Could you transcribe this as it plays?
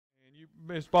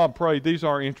As Bob prayed, these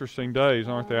are interesting days,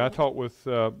 aren't they? I talked with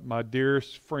my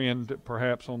dearest friend,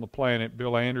 perhaps on the planet,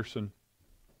 Bill Anderson,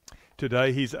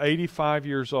 today. He's 85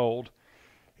 years old.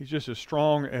 He's just as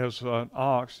strong as an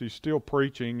ox. He's still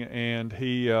preaching, and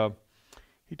he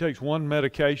takes one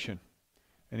medication,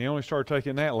 and he only started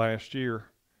taking that last year.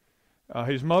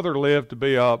 His mother lived to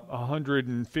be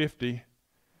 150.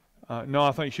 No,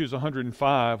 I think she was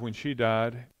 105 when she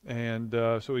died, and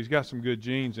so he's got some good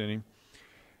genes in him.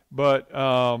 But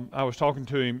I was talking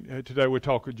to him today. We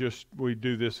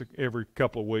do this every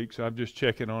couple of weeks. I'm just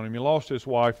checking on him. He lost his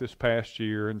wife this past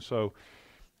year, and so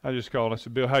I just called. I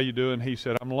said, "Bill, how you doing?" He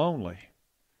said, "I'm lonely."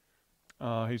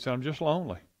 He said, "I'm just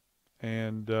lonely,"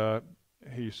 and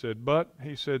he said,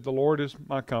 "The Lord is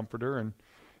my comforter," and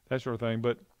that sort of thing.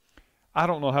 But I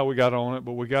don't know how we got on it,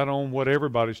 but we got on what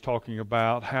everybody's talking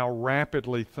about: how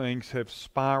rapidly things have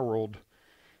spiraled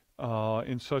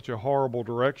in such a horrible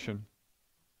direction.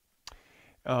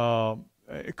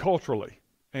 Culturally.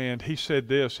 And he said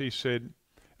this, he said,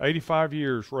 85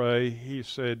 years, Ray, he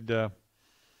said,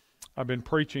 I've been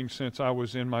preaching since I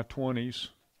was in my 20s.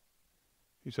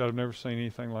 He said, I've never seen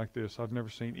anything like this. I've never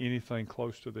seen anything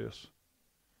close to this.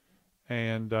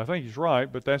 And I think he's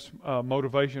right, but that's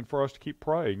motivation for us to keep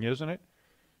praying, isn't it?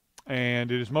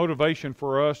 And it is motivation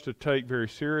for us to take very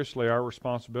seriously our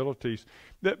responsibilities.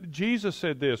 Jesus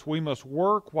said this, we must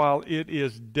work while it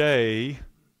is day.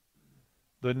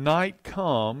 The night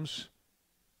comes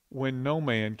when no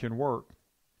man can work.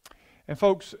 And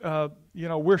folks,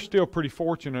 we're still pretty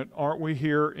fortunate, aren't we,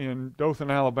 here in Dothan,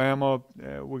 Alabama?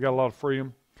 We got a lot of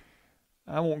freedom.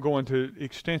 I won't go into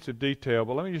extensive detail,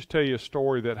 but let me just tell you a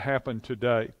story that happened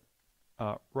today,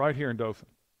 right here in Dothan,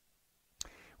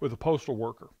 with a postal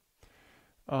worker,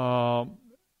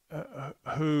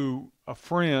 who a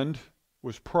friend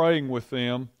was praying with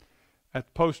them at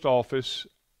the post office.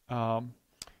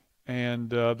 And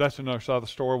that's another side of the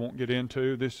story I won't get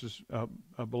into. This is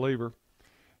a believer.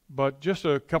 But just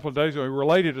a couple of days ago, he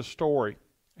related a story,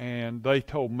 and they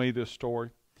told me this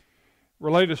story.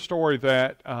 Related a story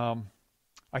that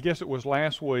I guess it was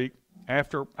last week,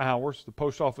 after hours, the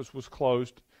post office was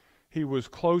closed. He was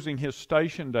closing his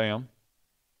station down,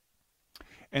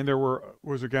 and there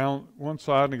was a guy on one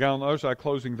side and a guy on the other side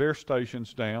closing their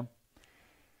stations down.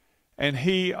 And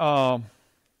he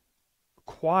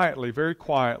quietly, very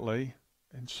quietly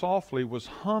and softly was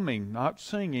humming, not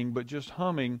singing, but just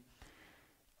humming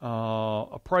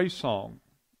a praise song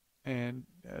and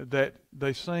that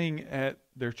they sing at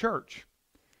their church.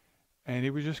 And he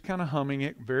was just kind of humming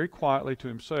it very quietly to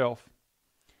himself.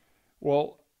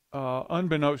 Well,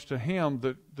 unbeknownst to him,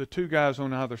 the two guys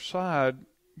on either side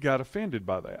got offended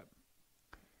by that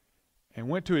and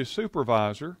went to his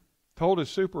supervisor, told his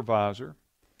supervisor.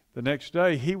 The next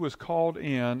day, he was called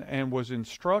in and was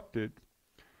instructed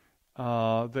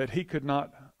that he could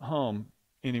not hum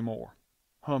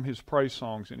his praise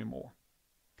songs anymore.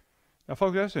 Now,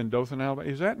 folks, that's in Dothan, Alabama.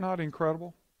 Is that not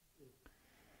incredible?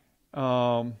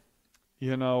 I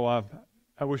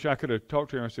wish I could have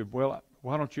talked to him. I said, well,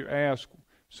 why don't you ask,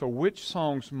 so which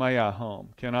songs may I hum?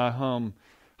 Can I hum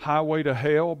Highway to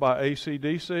Hell by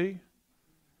AC/DC?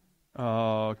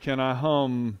 Can I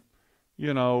hum,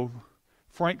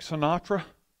 Frank Sinatra?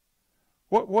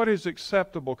 What is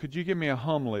acceptable? Could you give me a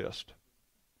hum list?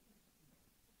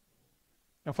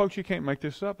 Now, folks, you can't make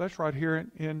this up. That's right here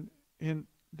in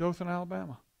Dothan,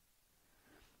 Alabama.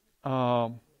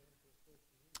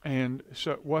 And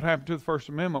so what happened to the First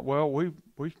Amendment? Well, we've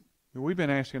been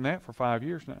asking that for 5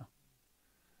 years now.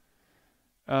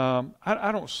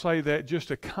 I don't say that just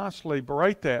to constantly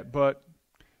berate that, but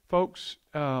folks,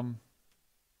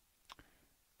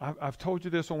 I've told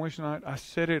you this on Wednesday night. I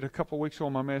said it a couple of weeks ago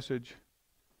on my message.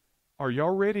 Are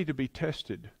y'all ready to be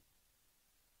tested?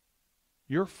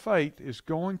 Your faith is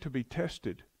going to be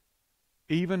tested,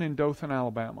 even in Dothan,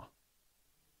 Alabama.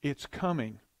 It's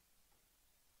coming.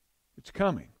 It's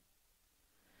coming.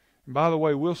 And by the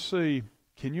way, we'll see.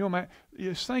 Can you imagine?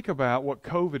 Just think about what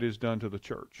COVID has done to the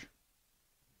church.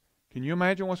 Can you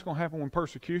imagine what's going to happen when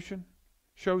persecution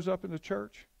shows up in the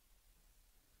church?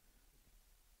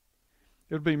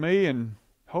 It'll be me and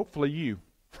hopefully you.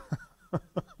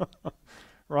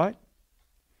 Right?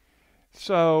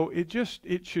 So it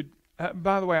should,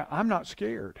 by the way, I'm not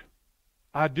scared.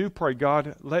 I do pray,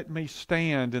 God, let me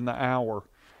stand in the hour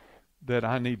that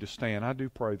I need to stand. I do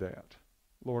pray that.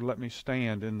 Lord, let me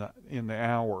stand in the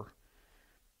hour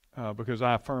because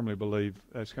I firmly believe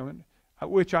that's coming,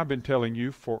 which I've been telling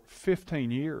you for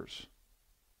 15 years.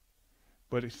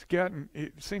 But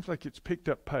it seems like it's picked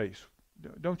up pace.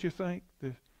 Don't you think?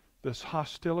 This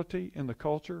hostility in the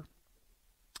culture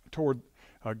toward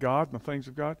God and the things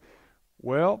of God.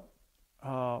 Well,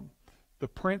 the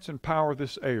prince and power of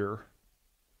this air,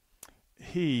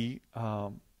 he's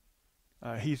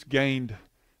gained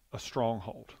a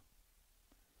stronghold.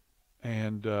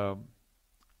 And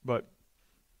but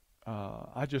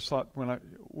I just thought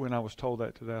when I was told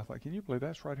that today, I thought, can you believe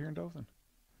that's right here in Dothan?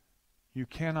 You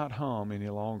cannot hum any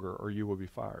longer, or you will be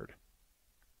fired,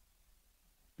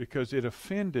 because it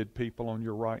offended people on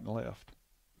your right and left.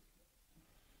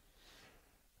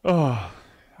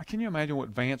 Can you imagine what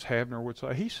Vance Havner would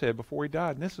say? He said before he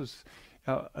died, and this is,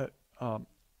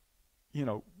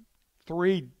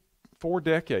 4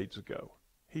 decades ago.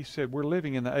 He said, we're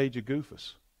living in the age of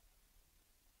Goofus.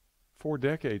 4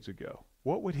 decades ago.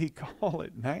 What would he call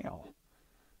it now?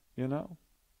 You know?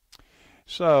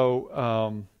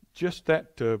 So, just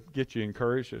that to get you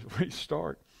encouraged as we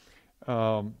start.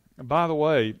 By the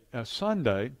way,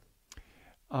 Sunday,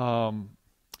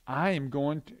 I am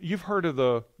going to, you've heard of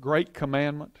the Great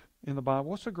Commandment in the Bible.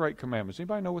 What's the Great Commandment? Does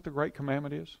anybody know what the Great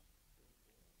Commandment is?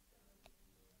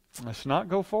 It's not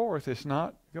go forth. It's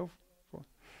not go forth.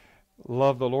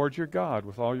 Love the Lord your God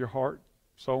with all your heart,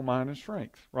 soul, mind, and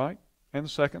strength, right? And the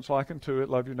second's like unto it,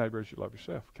 love your neighbor as you love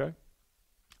yourself, okay?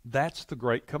 That's the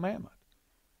Great Commandment.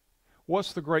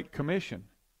 What's the Great Commission?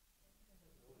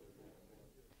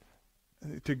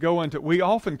 To go into, we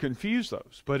often confuse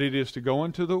those, but it is to go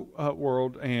into the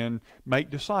world and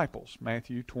make disciples,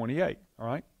 Matthew 28, all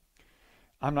right?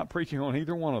 I'm not preaching on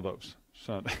either one of those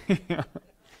Sunday.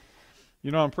 You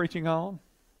know what I'm preaching on?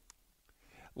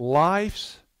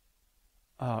 Life's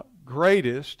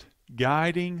greatest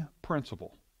guiding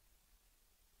principle.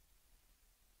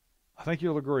 I think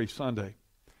you'll agree Sunday.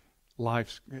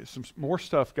 Life's some more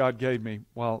stuff God gave me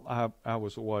while I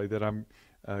was away that I'm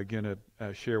going to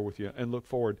share with you and look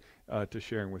forward to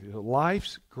sharing with you.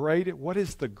 Life's great. What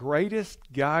is the greatest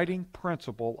guiding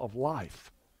principle of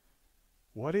life?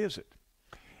 What is it?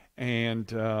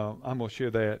 And I'm going to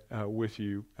share that with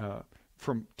you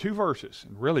from 2 verses,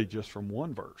 and really just from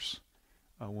 1 verse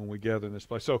when we gather in this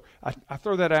place. So I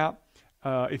throw that out.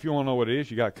 If you want to know what it is,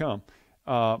 you got to come.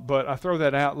 But I throw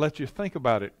that out, let you think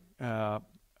about it,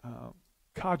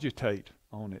 cogitate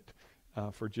on it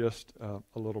for just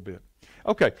a little bit.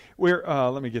 Okay,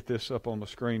 let me get this up on the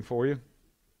screen for you.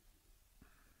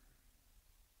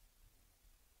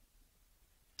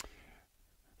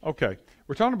 Okay,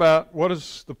 we're talking about what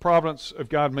does the providence of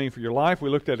God mean for your life. We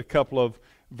looked at a couple of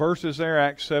verses there,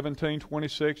 Acts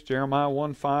 17:26, Jeremiah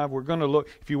 1:5. We're going to look,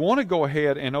 if you want to go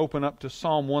ahead and open up to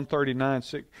Psalm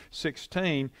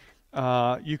 139:16,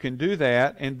 you can do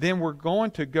that, and then we're going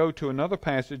to go to another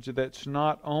passage that's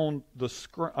not on the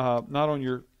not on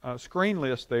your screen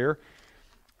list there,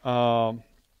 and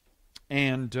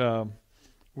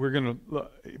we're going to,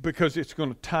 because it's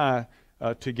going to tie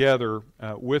together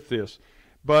with this.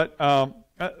 But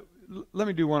let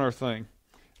me do one other thing.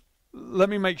 Let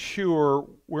me make sure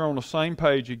we're on the same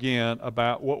page again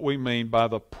about what we mean by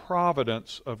the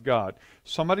providence of God.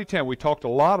 Somebody tell me, we talked a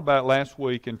lot about it last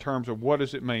week in terms of what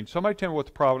does it mean. Somebody tell me what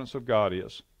the providence of God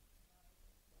is.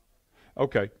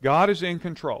 Okay, God is in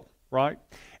control, right?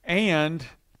 And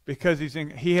because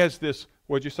He has this,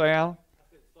 what'd you say, Alan?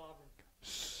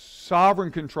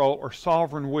 Sovereign control or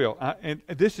sovereign will. And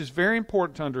this is very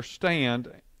important to understand,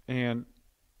 and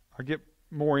I'll get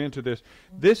more into this.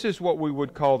 This is what we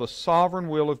would call the sovereign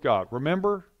will of God.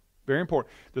 Remember? Very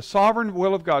important. The sovereign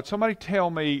will of God. Somebody tell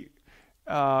me,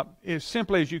 as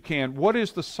simply as you can, what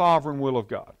is the sovereign will of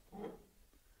God?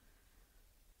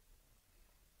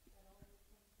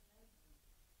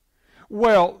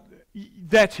 Well,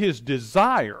 that's His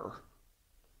desire.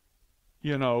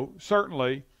 You know,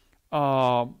 certainly,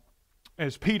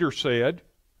 as Peter said,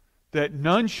 that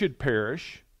none should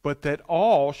perish, but that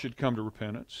all should come to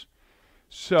repentance.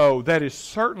 So that is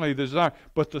certainly the desire.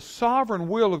 But the sovereign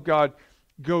will of God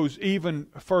goes even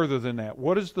further than that.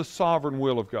 What is the sovereign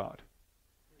will of God?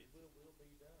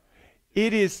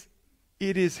 It is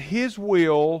His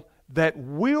will that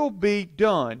will be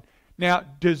done. Now,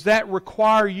 does that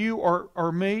require you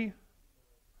or me?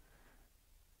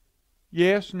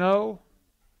 Yes, no?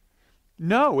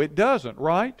 No, it doesn't,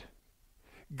 right?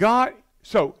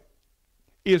 So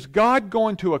is God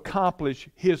going to accomplish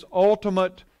His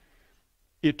ultimate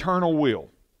eternal will?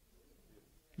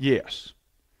 Yes.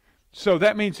 So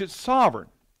that means it's sovereign.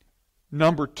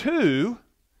 Number 2,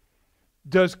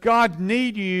 does God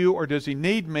need you or does He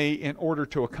need me in order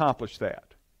to accomplish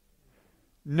that?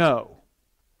 No.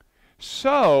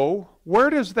 So,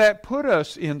 where does that put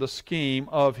us in the scheme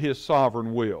of His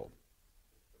sovereign will?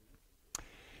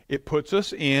 It puts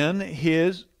us in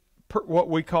His, what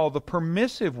we call the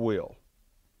permissive will.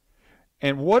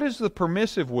 And what is the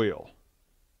permissive will?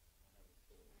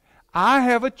 I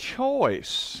have a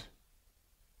choice.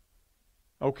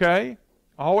 Okay?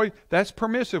 Always, that's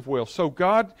permissive will. So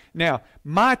God, now,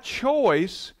 my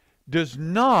choice does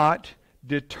not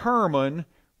determine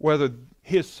whether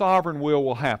His sovereign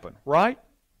will happen, right?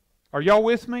 Are y'all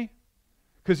with me?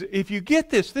 Because if you get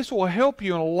this, this will help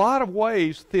you in a lot of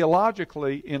ways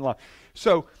theologically in life.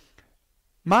 So,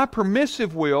 my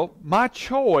permissive will, my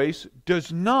choice,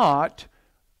 does not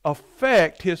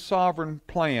affect His sovereign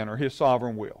plan or His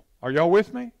sovereign will. Are y'all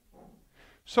with me?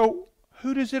 So,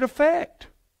 who does it affect?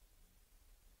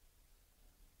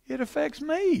 It affects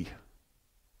me.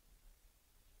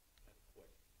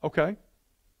 Okay.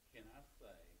 Can I say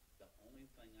the only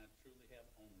thing I truly have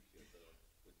ownership of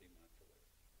would be my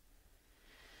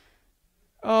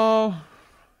choice?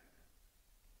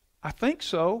 I think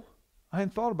so. I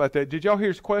hadn't thought about that. Did y'all hear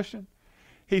his question?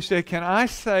 He said, can I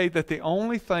say that the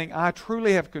only thing I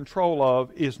truly have control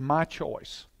of is my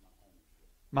choice?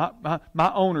 My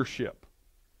ownership.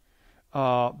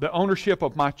 The ownership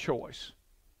of my choice.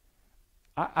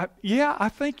 I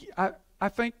think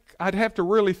I'd have to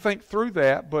really think through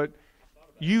that, but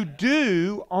you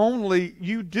do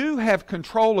have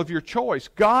control of your choice.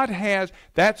 God has,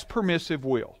 that's permissive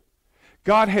will.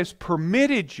 God has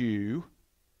permitted you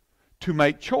to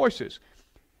make choices.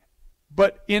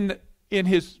 But in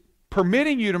His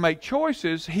permitting you to make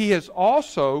choices, He has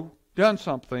also done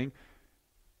something,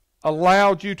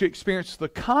 allowed you to experience the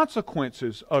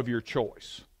consequences of your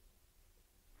choice.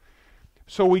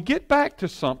 So we get back to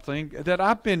something that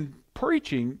I've been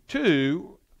preaching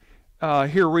to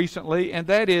here recently, and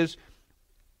that is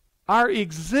our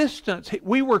existence.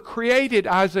 We were created,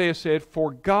 Isaiah said,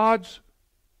 for God's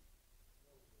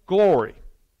glory.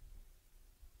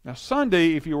 Now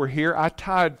Sunday, if you were here, I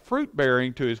tied fruit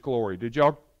bearing to His glory. Did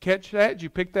y'all catch that? Did you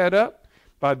pick that up?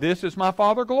 By this is my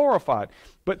Father glorified.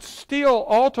 But still,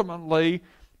 ultimately,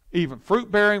 even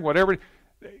fruit bearing, whatever,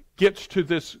 gets to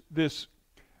this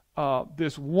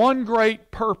one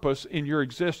great purpose in your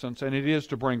existence, and it is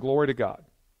to bring glory to God.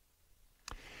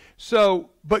 So,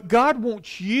 but God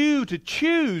wants you to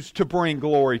choose to bring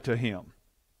glory to Him.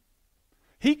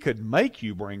 He could make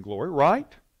you bring glory,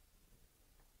 right?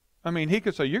 I mean, He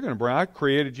could say, you're going to bring, I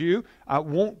created you, I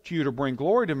want you to bring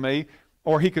glory to me.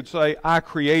 Or He could say, I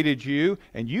created you,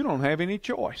 and you don't have any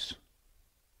choice.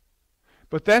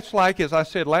 But that's like, as I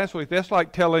said last week, that's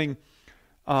like telling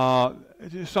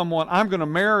someone, I'm going to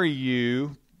marry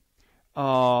you,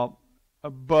 but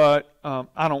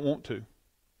I don't want to.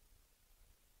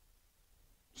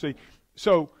 See,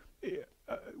 so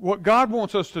what God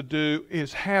wants us to do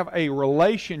is have a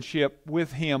relationship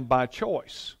with Him by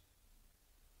choice.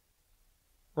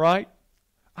 Right?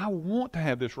 I want to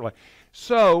have this relationship.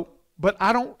 So, but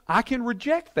I can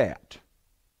reject that.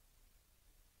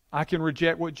 I can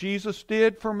reject what Jesus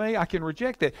did for me. I can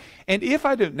reject that. And if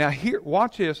I do, now here,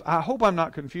 watch this. I hope I'm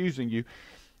not confusing you.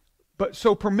 But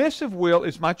so permissive will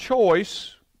is my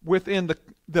choice within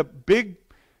the big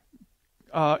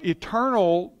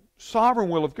eternal sovereign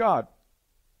will of God.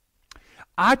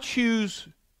 I choose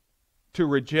to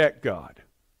reject God.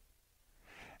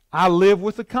 I live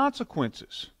with the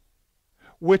consequences,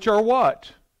 which are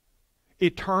what?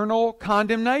 Eternal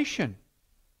condemnation.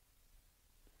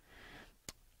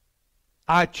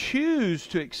 I choose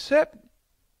to accept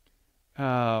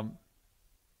the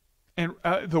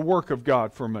work of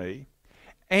God for me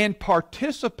and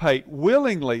participate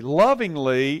willingly,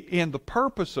 lovingly in the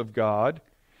purpose of God.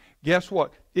 Guess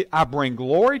what? I bring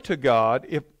glory to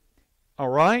God. All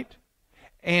right?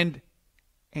 And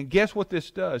guess what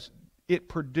this does? It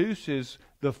produces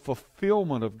the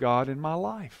fulfillment of God in my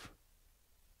life.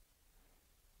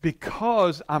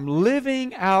 Because I'm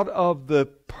living out of the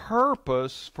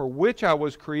purpose for which I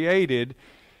was created,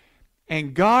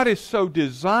 and God has so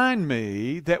designed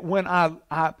me that when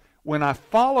I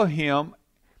follow Him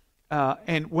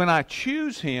and when I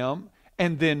choose Him,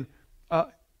 and then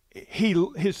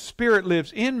His Spirit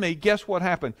lives in me, guess what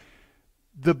happened?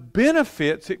 The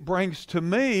benefits it brings to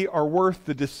me are worth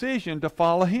the decision to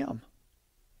follow Him.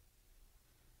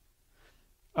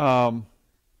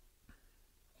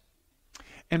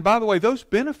 And by the way, those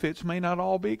benefits may not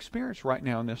all be experienced right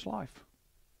now in this life.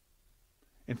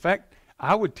 In fact,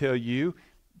 I would tell you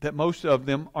that most of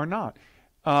them are not.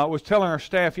 I was telling our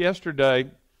staff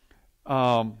yesterday,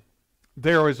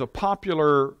 there is a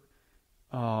popular,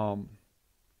 I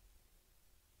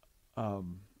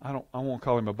won't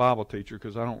call him a Bible teacher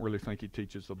because I don't really think he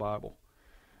teaches the Bible.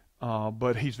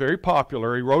 But he's very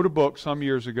popular. He wrote a book some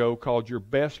years ago called Your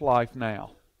Best Life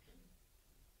Now.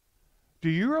 Do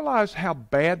you realize how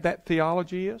bad that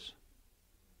theology is?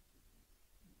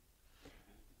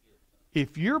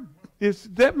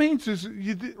 that means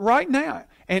right now,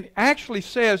 and actually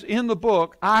says in the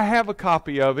book, I have a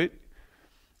copy of it.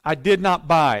 I did not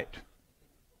buy it.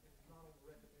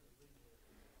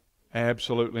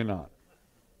 Absolutely not.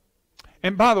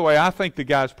 And by the way, I think the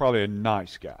guy's probably a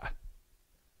nice guy.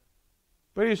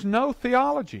 But it's no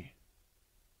theology.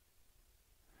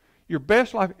 Your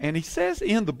best life, and he says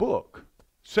in the book,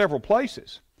 several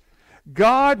places,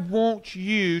 God wants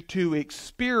you to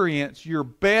experience your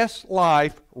best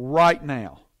life right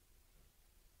now.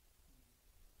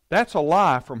 That's a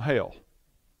lie from hell.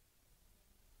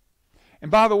 And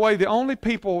by the way, the only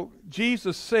people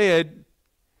Jesus said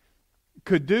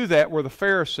could do that were the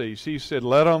Pharisees. He said,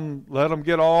 let them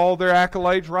get all their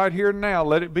accolades right here and now.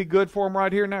 Let it be good for them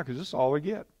right here and now, because this is all they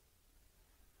get.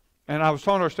 And I was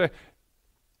telling our staff,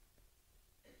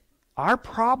 our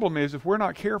problem is, if we're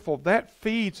not careful, that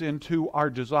feeds into our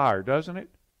desire, doesn't it?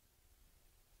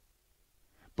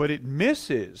 But it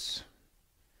misses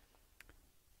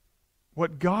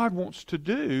what God wants to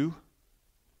do,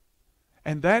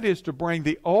 and that is to bring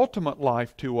the ultimate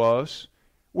life to us,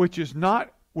 which is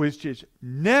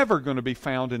never going to be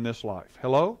found in this life.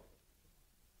 Hello?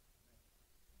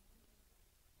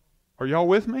 Are y'all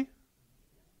with me?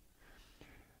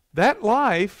 That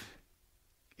life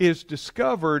is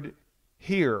discovered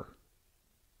here.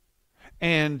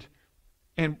 And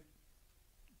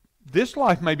this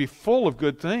life may be full of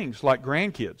good things, like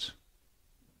grandkids.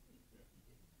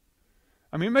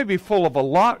 I mean, it may be full of a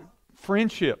lot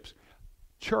friendships.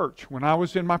 Church, when I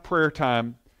was in my prayer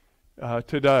time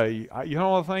today, you know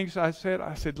all the things I said?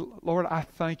 I said, Lord, I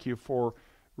thank you for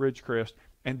Ridgecrest.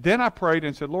 And then I prayed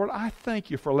and said, Lord, I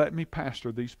thank you for letting me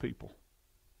pastor these people.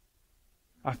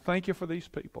 I thank you for these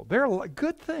people. They're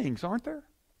good things, aren't there?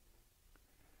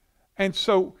 And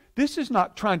so this is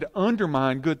not trying to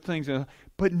undermine good things,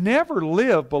 but never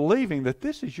live believing that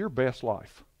this is your best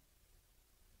life.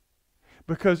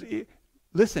 Because,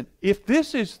 listen, if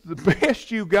this is the best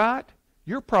you got,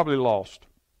 you're probably lost.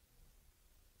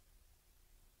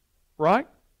 Right?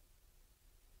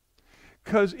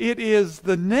 Because it is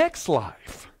the next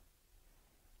life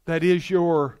that is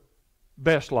your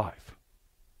best life.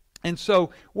 And so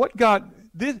what God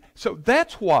did, so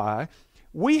that's why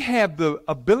we have the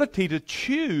ability to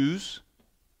choose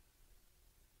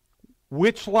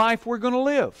which life we're going to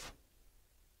live.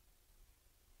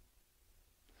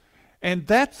 And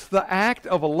that's the act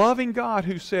of a loving God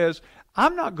who says,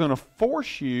 I'm not going to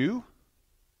force you,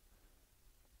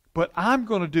 but I'm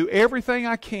going to do everything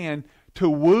I can to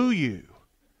woo you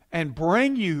and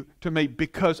bring you to me,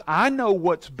 because I know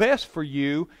what's best for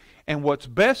you, and what's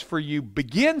best for you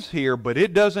begins here, but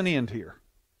it doesn't end here.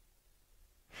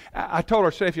 I told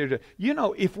our staff yesterday, you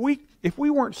know, if we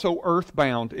weren't so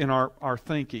earthbound in our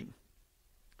thinking,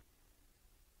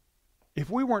 if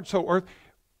we weren't so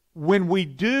when we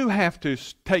do have to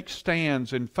take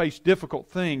stands and face difficult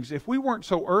things, if we weren't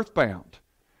so earthbound,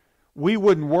 we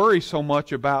wouldn't worry so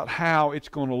much about how it's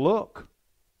going to look.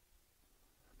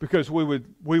 Because we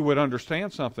would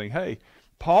understand something. Hey,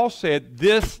 Paul said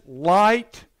this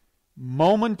light,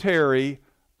 momentary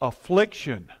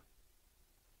affliction.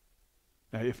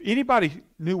 Now, if anybody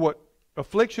knew what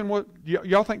affliction was,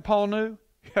 y'all think Paul knew?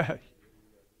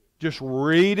 Just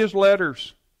read his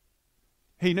letters.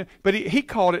 He knew, but he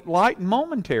called it light and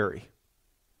momentary.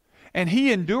 And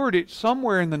he endured it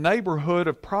somewhere in the neighborhood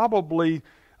of probably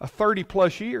 30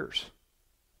 plus years.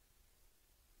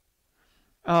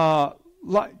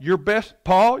 Your best,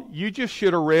 Paul, you just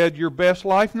should have read Your Best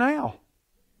Life Now.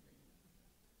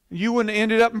 You wouldn't have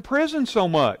ended up in prison so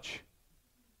much.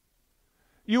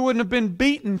 You wouldn't have been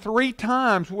beaten 3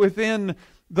 times within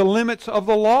the limits of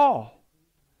the law.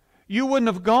 You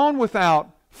wouldn't have gone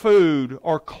without food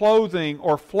or clothing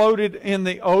or floated in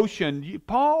the ocean.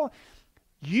 Paul,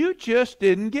 you just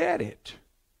didn't get it.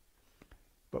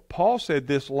 But Paul said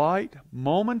this light,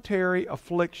 momentary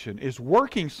affliction is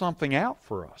working something out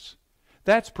for us.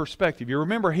 That's perspective. You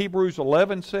remember Hebrews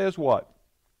 11 says what?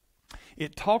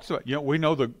 It talks about, we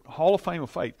know the Hall of Fame of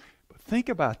faith. But think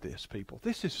about this, people.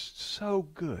 This is so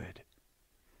good.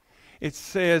 It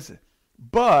says,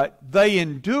 but they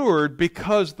endured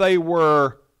because they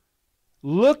were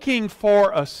looking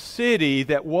for a city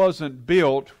that wasn't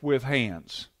built with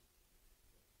hands.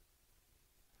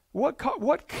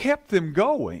 What kept them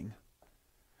going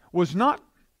was not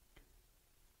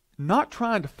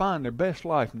trying to find their best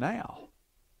life now.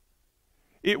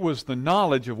 It was the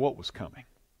knowledge of what was coming.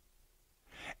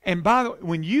 And by the way,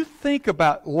 when you think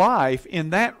about life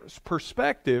in that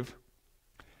perspective,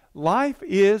 life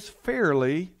is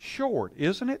fairly short,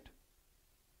 isn't it?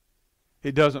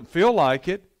 It doesn't feel like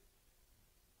it.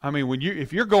 I mean,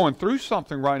 if you're going through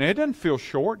something right now, it doesn't feel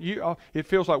short. It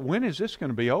feels like, when is this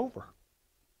going to be over?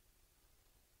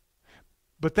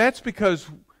 But that's because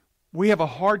we have a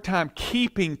hard time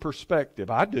keeping perspective.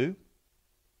 I do.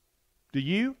 Do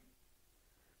you?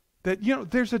 That,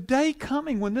 there's a day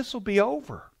coming when this will be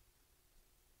over.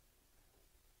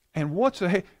 And what's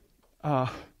ahead? I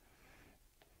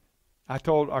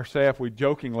told our staff, we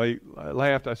jokingly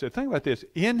laughed. I said, think about this.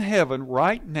 In heaven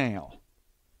right now,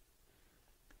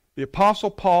 the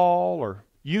Apostle Paul, or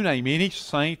you name any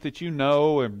saint that you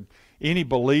know, and any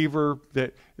believer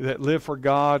that lived for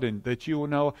God and that you will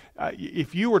know,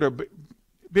 if you were to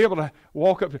be able to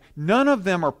walk up, none of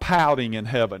them are pouting in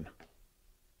heaven.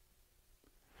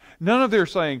 None of them are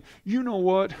saying, you know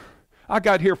what, I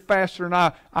got here faster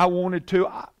than I wanted to.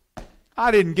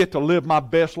 I didn't get to live my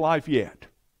best life yet.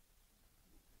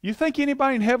 You think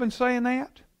anybody in heaven saying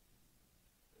that?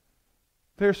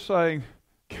 They're saying,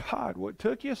 God, what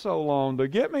took you so long to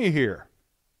get me here?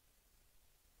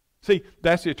 See,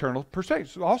 that's the eternal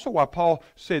perspective. Also why Paul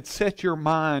said, set your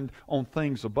mind on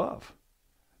things above,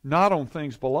 not on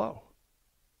things below.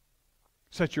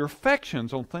 Set your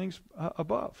affections on things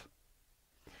above.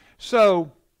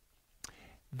 So,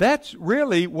 that's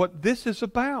really what this is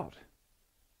about.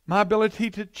 My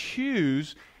ability to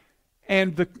choose.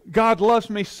 And God loves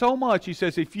me so much, He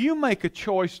says, if you make a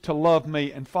choice to love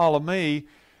me and follow me,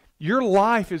 your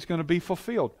life is going to be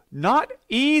fulfilled. Not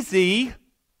easy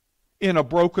in a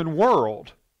broken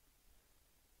world,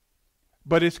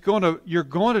 but you're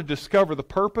going to discover the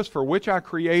purpose for which I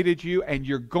created you, and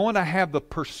you're going to have the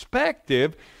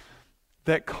perspective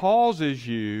that causes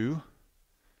you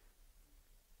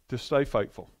to stay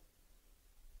faithful.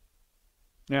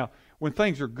 Now, when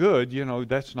things are good,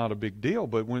 that's not a big deal,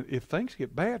 but if things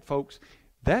get bad, folks,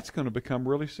 that's going to become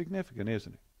really significant,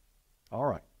 isn't it? All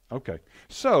right. Okay.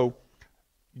 So,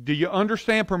 do you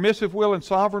understand permissive will and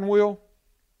sovereign will?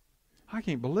 I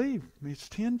can't believe it's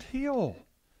 10 till.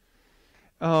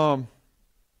 All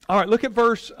right, look at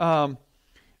verse, let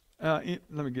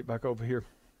me get back over here.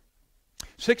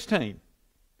 16.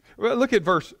 Well, look at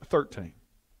verse 13.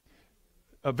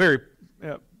 A very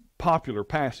popular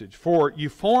passage. For you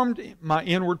formed my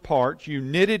inward parts, you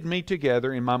knitted me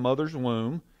together in my mother's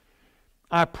womb.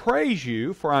 I praise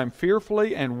you, for I am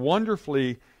fearfully and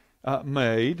wonderfully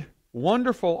made.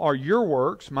 Wonderful are your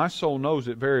works. My soul knows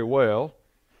it very well.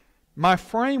 My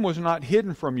frame was not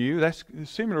hidden from you. That's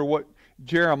similar to what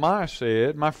Jeremiah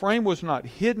said. My frame was not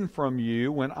hidden from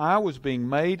you when I was being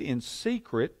made in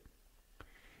secret,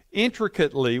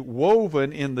 intricately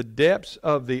woven in the depths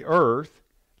of the earth.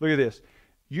 Look at this.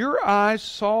 Your eyes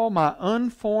saw my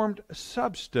unformed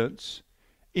substance.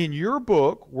 In your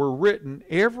book were written,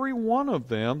 every one of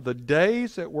them, the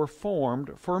days that were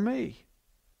formed for me.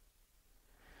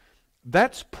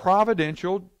 That's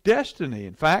providential destiny.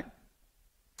 In fact,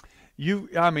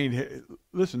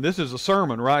 listen, this is a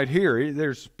sermon right here.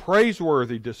 There's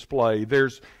praiseworthy display.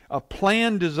 There's a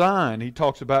planned design he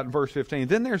talks about in verse 15.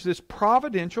 Then there's this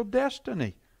providential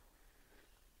destiny.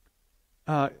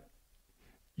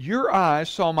 Your eyes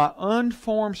saw my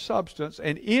unformed substance,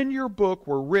 and in your book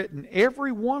were written,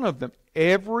 every one of them,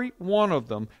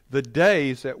 the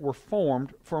days that were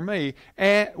formed for me,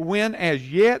 when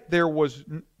as yet there was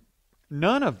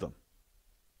none of them.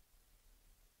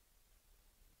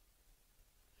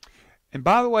 And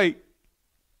by the way,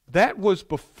 that was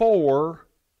before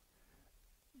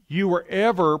you were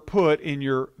ever put in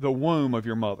the womb of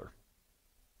your mother.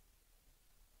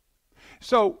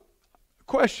 So,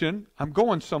 question, I'm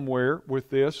going somewhere with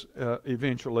this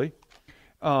eventually.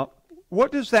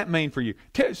 What does that mean for you?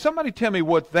 Somebody tell me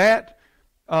what that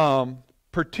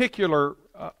particular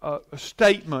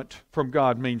statement from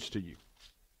God means to you.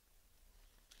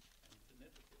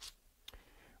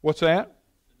 What's that?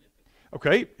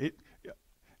 Okay,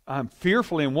 I'm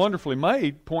fearfully and wonderfully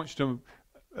made points to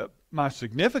my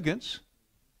significance.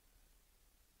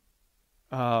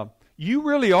 You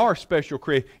really are special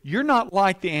created. You're not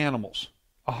like the animals.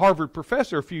 A Harvard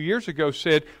professor a few years ago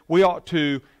said we ought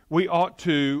to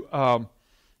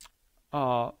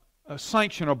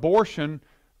sanction abortion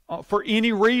for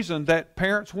any reason that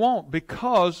parents want,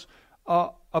 because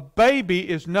a baby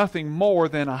is nothing more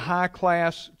than a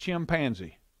high-class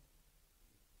chimpanzee.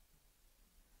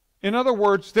 In other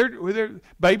words,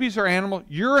 babies are animals.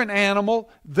 You're an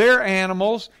animal. They're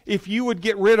animals. If you would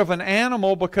get rid of an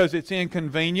animal because it's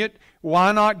inconvenient,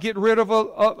 why not get rid of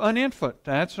an infant?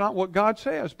 That's not what God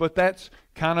says, but that's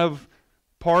kind of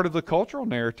part of the cultural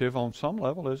narrative on some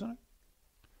level, isn't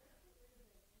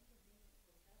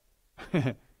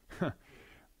it?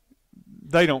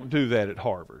 They don't do that at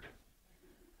Harvard.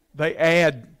 They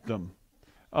add them.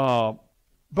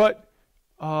 But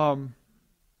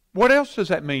what else does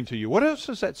that mean to you? What else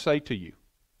does that say to you?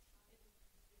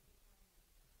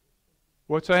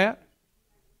 What's that?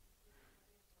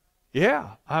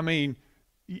 Yeah, I mean,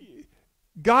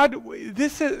 God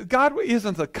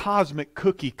isn't a cosmic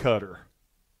cookie cutter.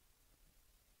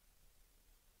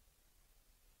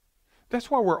 That's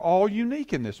why we're all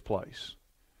unique in this place.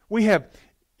 We have,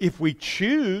 if we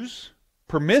choose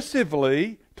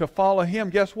permissively to follow Him,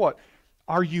 guess what?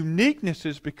 Our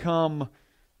uniquenesses become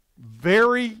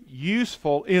very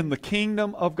useful in the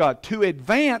kingdom of God to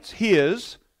advance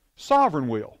His sovereign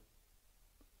will.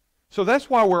 So that's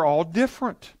why we're all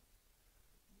different.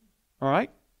 All right?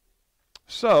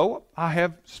 So I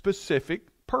have specific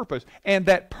purpose. And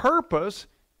that purpose,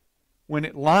 when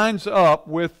it lines up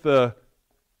with the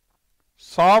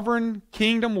sovereign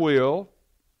kingdom will,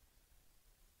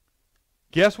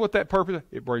 guess what that purpose is?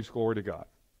 It brings glory to God.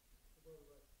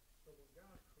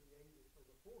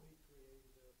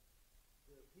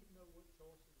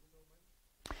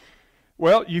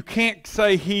 Well, you can't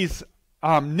say He's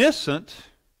omniscient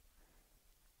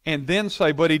and then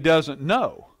say, but He doesn't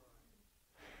know.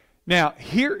 Now,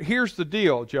 here's the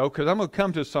deal, Joe, because I'm going to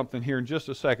come to something here in just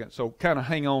a second, so kind of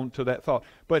hang on to that thought.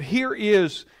 But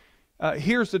here's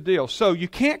the deal. So you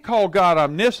can't call God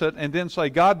omniscient and then say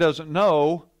God doesn't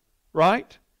know,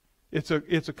 right? It's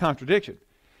a contradiction.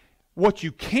 What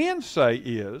you can say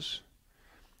is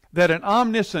that an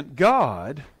omniscient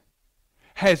God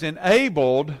has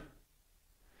enabled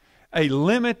a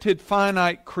limited,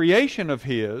 finite creation of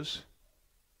His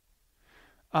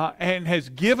and has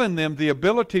given them the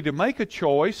ability to make a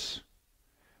choice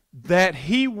that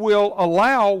He will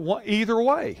allow either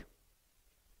way.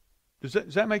 Does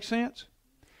that make sense?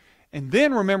 And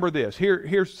then remember this.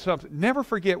 Here's something. Never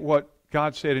forget what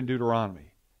God said in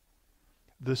Deuteronomy.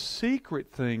 The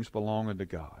secret things belong unto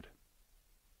God.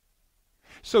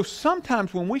 So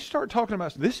sometimes when we start talking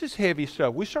about, this is heavy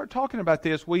stuff, we start talking about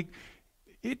this,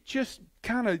 it just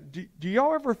kind of, do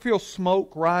y'all ever feel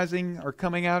smoke rising or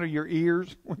coming out of your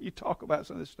ears when you talk about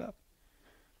some of this stuff?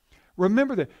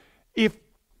 Remember that if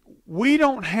we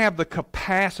don't have the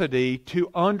capacity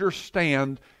to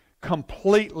understand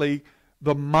completely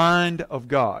the mind of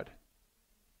God,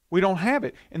 we don't have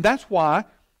it. And that's why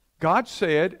God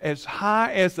said, as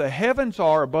high as the heavens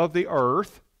are above the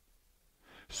earth,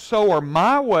 so are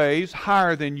my ways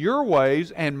higher than your ways,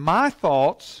 and my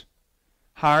thoughts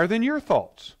higher than your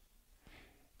thoughts.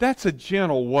 That's a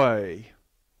gentle way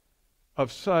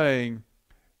of saying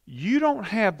you don't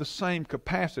have the same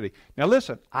capacity. Now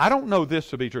listen, I don't know this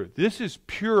to be true. This is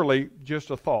purely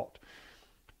just a thought.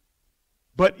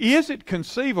 But is it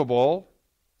conceivable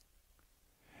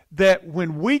that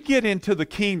when we get into the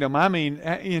kingdom, I mean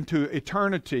into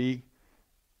eternity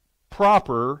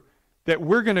proper, that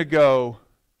we're going to go,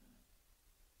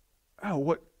 oh,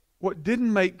 what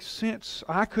didn't make sense,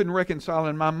 I couldn't reconcile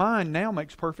in my mind, now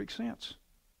makes perfect sense.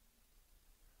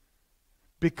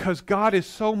 Because God is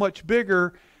so much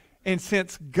bigger, and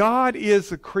since God is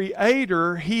the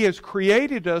creator, He has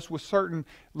created us with certain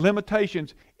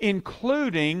limitations,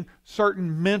 including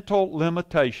certain mental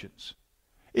limitations.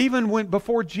 Even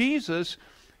before Jesus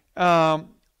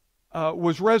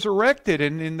was resurrected,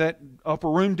 and in that upper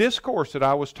room discourse that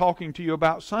I was talking to you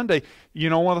about Sunday, you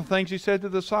know one of the things He said to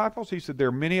the disciples? He said, there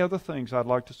are many other things I'd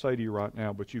like to say to you right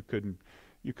now, but you couldn't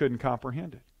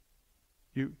comprehend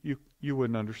it. You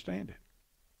wouldn't understand it.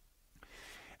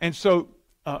 And so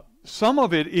some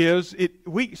of it is,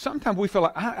 sometimes we feel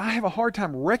like, I have a hard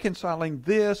time reconciling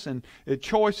this and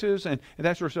choices and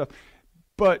that sort of stuff.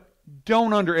 But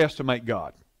don't underestimate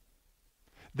God.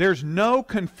 There's no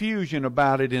confusion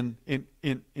about it in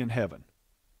heaven.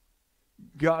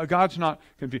 God's not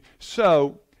confused.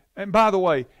 So, and by the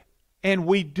way, and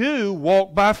we do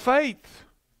walk by faith.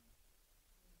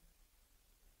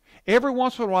 Every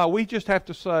once in a while, we just have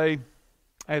to say,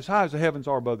 as high as the heavens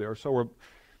are above the earth, so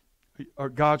are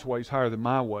God's ways higher than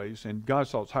my ways, and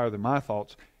God's thoughts higher than my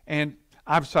thoughts. And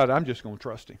I've decided I'm just going to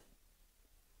trust Him.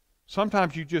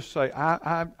 Sometimes you just say,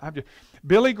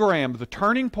 Billy Graham, the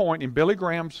turning point in Billy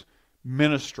Graham's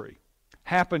ministry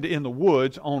happened in the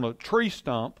woods on a tree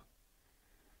stump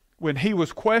when he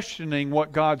was questioning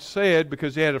what God said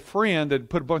because he had a friend that had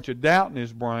put a bunch of doubt in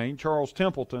his brain, Charles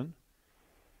Templeton.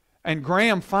 And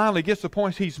Graham finally gets to the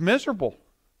point he's miserable.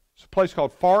 It's a place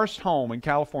called Forest Home in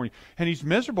California. And he's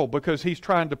miserable because he's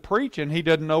trying to preach and he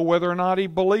doesn't know whether or not he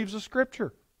believes the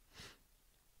Scripture.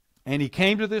 And he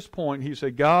came to this point. He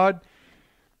said, God,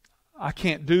 I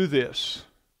can't do this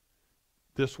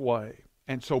way.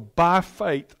 And so by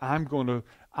faith, I'm going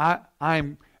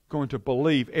to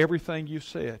believe everything you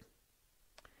said.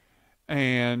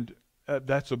 And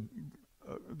that's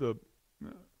the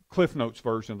Cliff Notes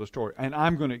version of the story, and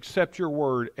I'm going to accept your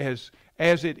word as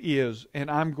it is, and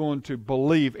I'm going to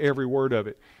believe every word of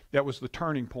it. That was the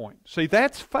turning point. See,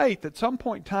 that's faith. At some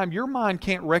point in time, your mind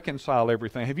can't reconcile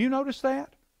everything. Have you noticed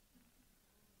that?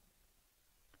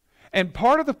 And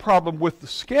part of the problem with the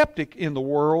skeptic in the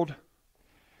world,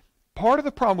 part of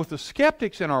the problem with the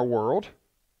skeptics in our world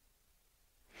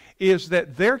is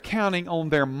that they're counting on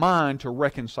their mind to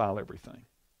reconcile everything.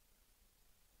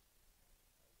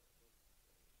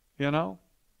 You know?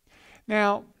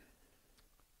 Now,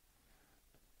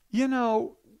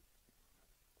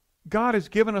 God has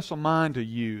given us a mind to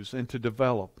use and to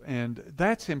develop, and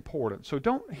that's important. So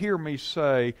don't hear me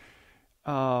say,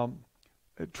 try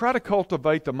to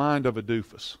cultivate the mind of a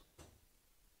doofus.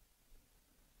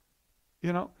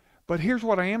 But here's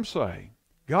what I am saying.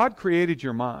 God created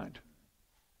your mind.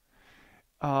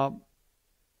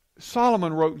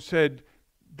 Solomon wrote and said,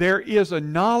 there is a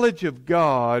knowledge of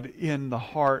God in the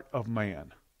heart of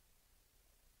man.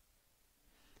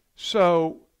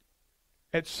 So,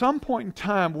 at some point in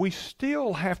time, we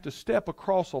still have to step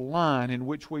across a line in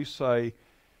which we say,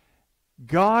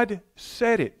 God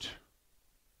said it.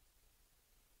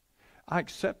 I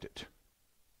accept it.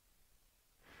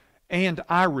 And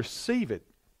I receive it.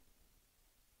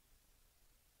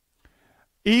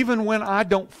 Even when I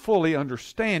don't fully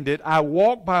understand it, I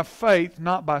walk by faith,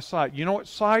 not by sight. You know what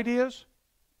sight is?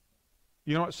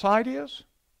 You know what sight is?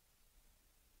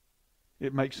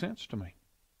 It makes sense to me.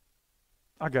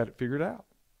 I got it figured out.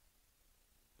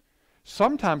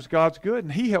 Sometimes God's good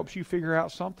and He helps you figure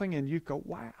out something and you go,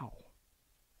 wow.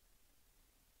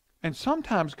 And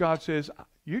sometimes God says,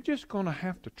 you're just going to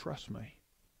have to trust me.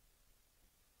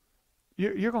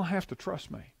 You're going to have to trust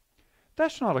me.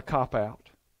 That's not a cop-out.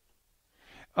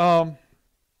 But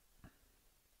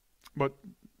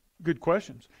good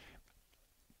questions.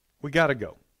 We got to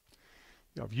go.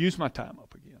 I've used my time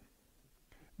up again.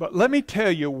 But let me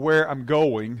tell you where I'm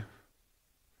going.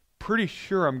 Pretty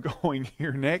sure I'm going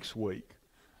here next week.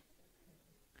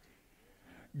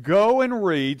 Go and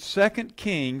read 2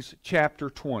 Kings chapter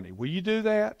 20. Will you do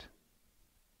that?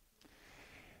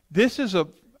 This is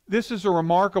a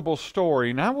remarkable story,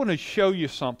 and I want to show you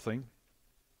something.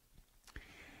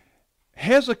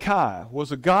 Hezekiah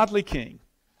was a godly king.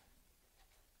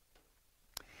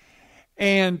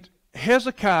 And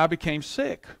Hezekiah became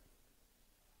sick.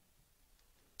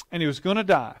 And he was going to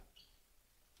die.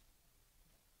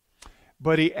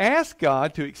 But he asked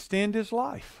God to extend his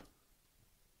life.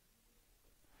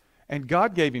 And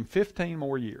God gave him 15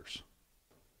 more years.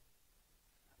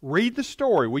 Read the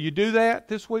story. Will you do that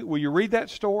this week? Will you read that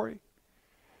story?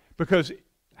 Because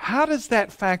how does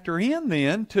that factor in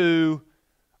then to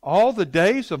all the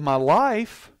days of my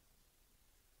life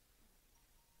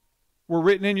were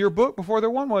written in your book before there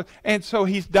one was? And so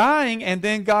he's dying, and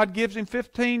then God gives him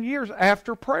 15 years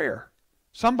after prayer.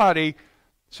 Somebody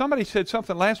said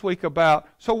something last week about,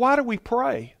 so why do we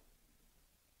pray?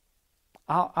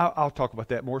 I'll talk about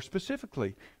that more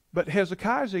specifically. But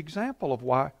Hezekiah is an example of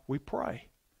why we pray.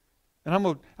 And I'm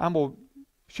going to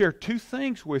share two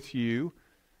things with you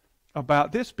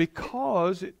about this,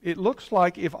 because it looks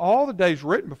like if all the days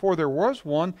written before there was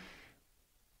one,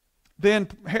 then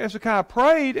Hezekiah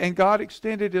prayed and God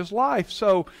extended his life.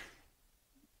 So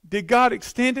did God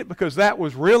extend it because that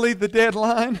was really the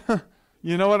deadline?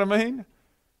 You know what I mean?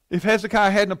 If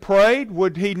Hezekiah hadn't prayed,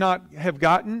 would he not have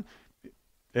gotten?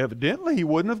 Evidently, he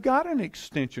wouldn't have gotten an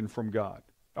extension from God.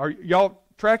 Are y'all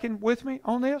tracking with me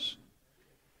on this?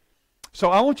 So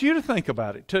I want you to think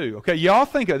about it too. Okay, y'all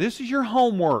think of this is your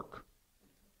homework.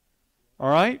 All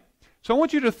right? So I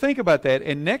want you to think about that.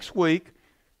 And next week,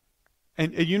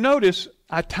 and you notice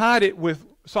I tied it with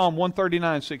Psalm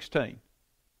 139:16.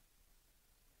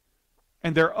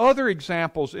 And there are other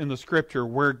examples in the Scripture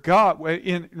where God,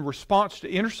 in response to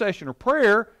intercession or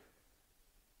prayer,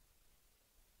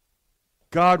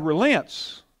 God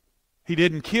relents. He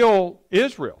didn't kill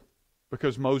Israel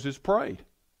because Moses prayed.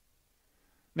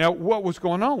 Now, what was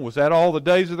going on? Was that all the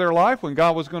days of their life when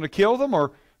God was going to kill them,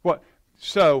 or what?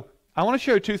 So, I want to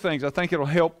show you two things. I think it'll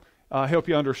help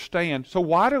you understand. So,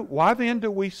 why then do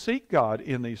we seek God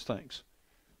in these things?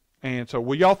 And so,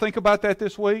 will y'all think about that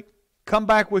this week? Come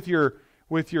back with your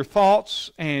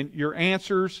thoughts and your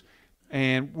answers,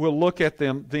 and we'll look at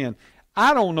them then.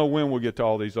 I don't know when we'll get to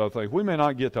all these other things. We may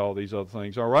not get to all these other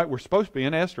things, all right? We're supposed to be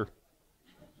in Esther.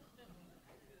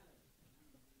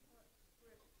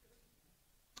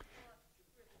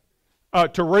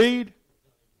 To read,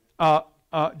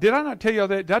 did I not tell you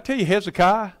that? Did I tell you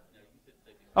Hezekiah?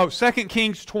 Oh, 2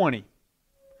 Kings 20.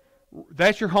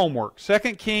 That's your homework. 2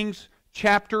 Kings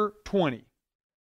chapter 20.